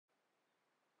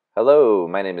Hello,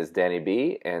 my name is Danny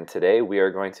B, and today we are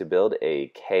going to build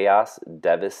a Chaos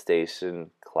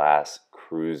Devestation class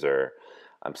cruiser.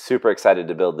 I'm super excited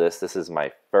to build this. This is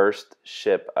my first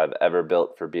ship I've ever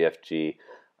built for BFG.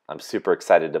 I'm super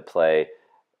excited to play,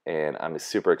 and I'm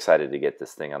super excited to get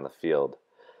this thing on the field.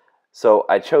 So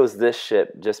I chose this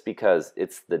ship just because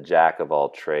it's the jack of all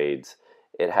trades.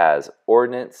 It has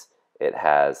ordnance, it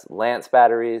has lance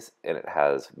batteries, and it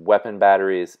has weapon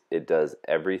batteries. It does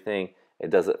everything. It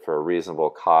does it for a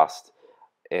reasonable cost,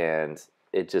 and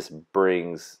it just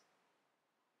brings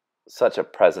such a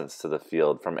presence to the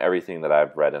field from everything that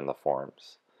I've read in the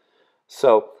forums.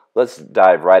 So let's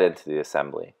dive right into the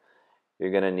assembly.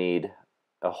 You're going to need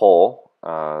a hull.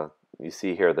 You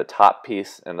see here the top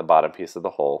piece and the bottom piece of the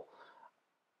hull.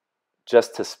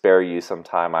 Just to spare you some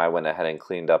time, I went ahead and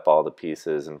cleaned up all the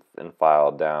pieces and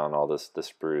filed down all the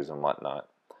sprues and whatnot.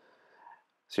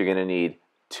 So you're going to need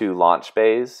 2 launch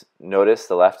bays. Notice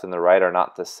the left and the right are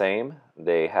not the same.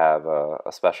 They have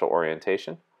a special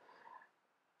orientation.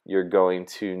 You're going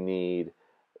to need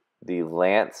the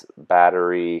lance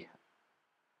battery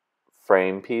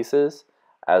frame pieces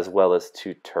as well as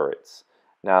 2 turrets.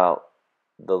 Now,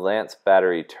 the lance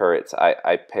battery turrets,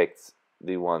 I picked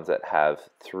the ones that have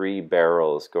 3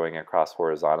 barrels going across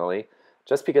horizontally,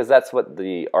 just because that's what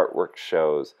the artwork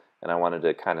shows, and I wanted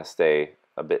to kind of stay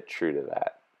a bit true to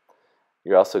that.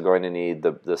 You're also going to need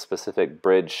the specific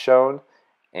bridge shown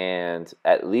and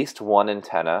at least 1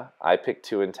 antenna. I picked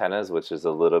 2 antennas, which is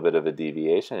a little bit of a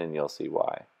deviation, and you'll see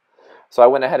why. So I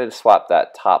went ahead and swapped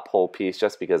that top hull piece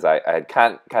just because I had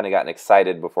kind of gotten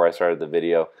excited before I started the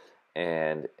video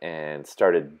and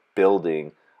started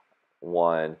building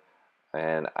one,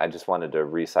 and I just wanted to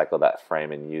recycle that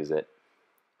frame and use it.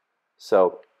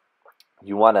 So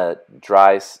you want to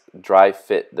dry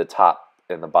fit the top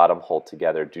and the bottom hull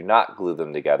together. Do not glue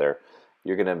them together.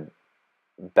 You're going to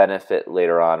benefit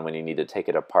later on when you need to take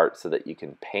it apart so that you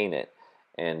can paint it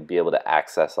and be able to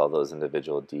access all those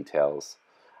individual details.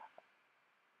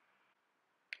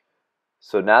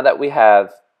 So now that we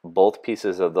have both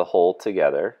pieces of the hull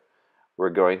together, we're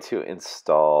going to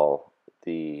install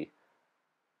the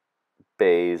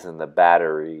bays and the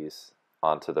batteries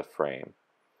onto the frame.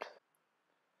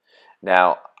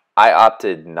 Now, I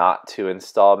opted not to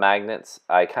install magnets.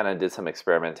 I kind of did some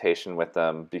experimentation with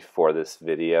them before this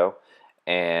video,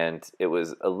 and it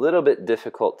was a little bit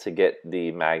difficult to get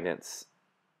the magnets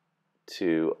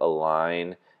to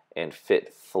align and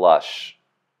fit flush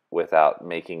without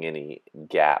making any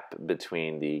gap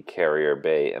between the carrier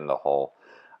bay and the hull.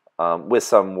 With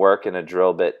some work and a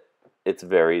drill bit, it's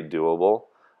very doable.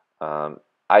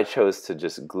 I chose to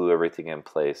just glue everything in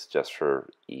place just for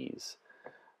ease.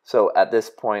 So at this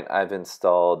point, I've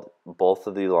installed both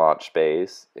of the launch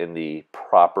bays in the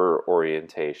proper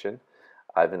orientation.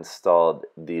 I've installed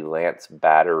the lance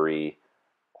battery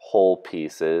hull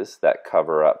pieces that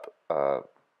cover up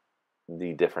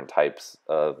the different types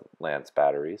of lance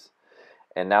batteries.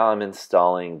 And now I'm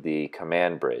installing the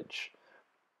command bridge.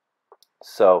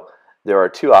 So there are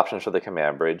 2 options for the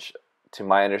command bridge. To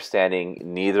my understanding,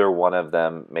 neither one of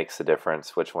them makes a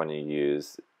difference which one you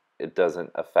use. It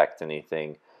doesn't affect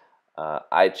anything.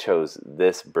 I chose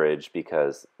this bridge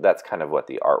because that's kind of what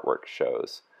the artwork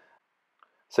shows.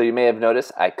 So you may have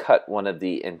noticed I cut one of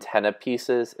the antenna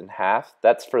pieces in half.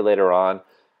 That's for later on,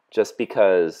 just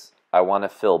because I want to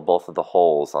fill both of the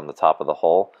holes on the top of the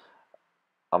hull.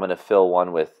 I'm going to fill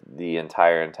one with the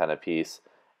entire antenna piece,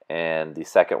 and the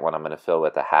second one I'm going to fill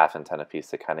with a half antenna piece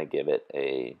to kind of give it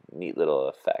a neat little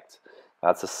effect.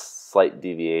 That's a slight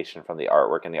deviation from the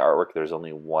artwork. In the artwork, there's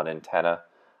only 1 antenna.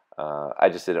 I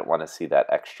just didn't want to see that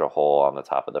extra hole on the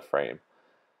top of the frame.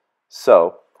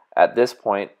 So at this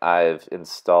point, I've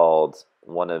installed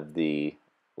one of the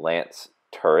lance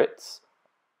turrets.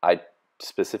 I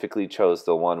specifically chose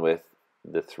the one with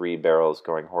the 3 barrels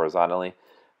going horizontally.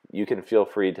 You can feel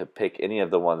free to pick any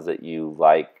of the ones that you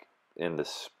like in the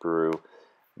sprue.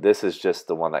 This is just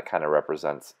the one that kind of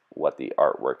represents what the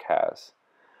artwork has.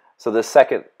 So the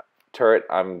second turret,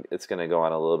 it's going to go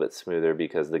on a little bit smoother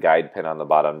because the guide pin on the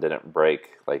bottom didn't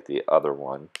break like the other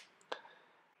one.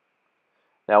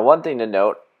 Now, one thing to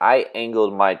note, I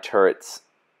angled my turrets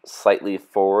slightly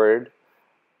forward.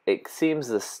 It seems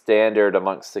the standard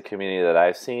amongst the community that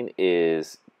I've seen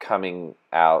is coming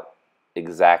out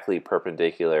exactly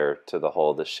perpendicular to the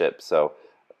hull of the ship, so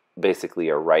basically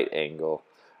a right angle.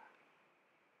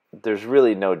 There's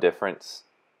really no difference.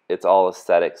 It's all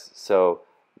aesthetics, so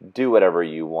do whatever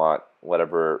you want,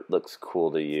 whatever looks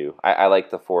cool to you. I like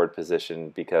the forward position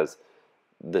because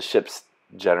the ships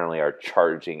generally are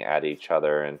charging at each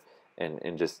other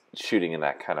and just shooting in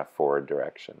that kind of forward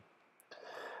direction.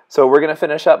 So we're going to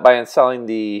finish up by installing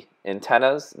the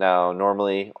antennas. Now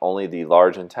normally only the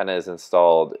large antenna is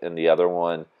installed and the other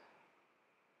one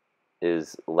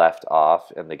is left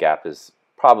off, and the gap is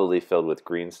probably filled with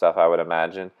green stuff, I would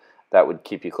imagine. That would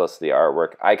keep you close to the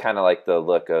artwork. I kind of like the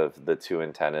look of the two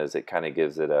antennas. It kind of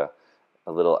gives it a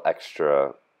little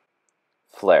extra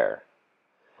flair.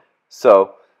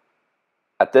 So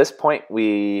at this point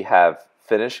we have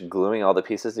finished gluing all the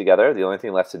pieces together. The only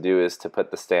thing left to do is to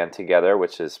put the stand together,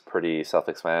 which is pretty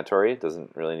self-explanatory. It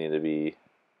doesn't really need to be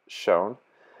shown.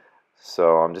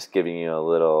 So I'm just giving you a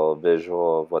little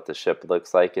visual of what the ship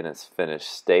looks like in its finished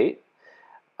state.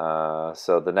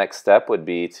 So the next step would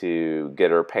be to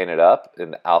get her painted up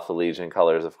in the Alpha Legion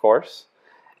colors, of course,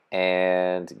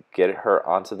 and get her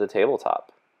onto the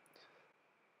tabletop.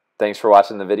 Thanks for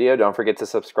watching the video. Don't forget to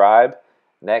subscribe.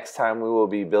 Next time we will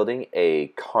be building a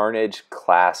Carnage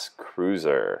class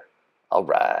cruiser. All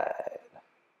right.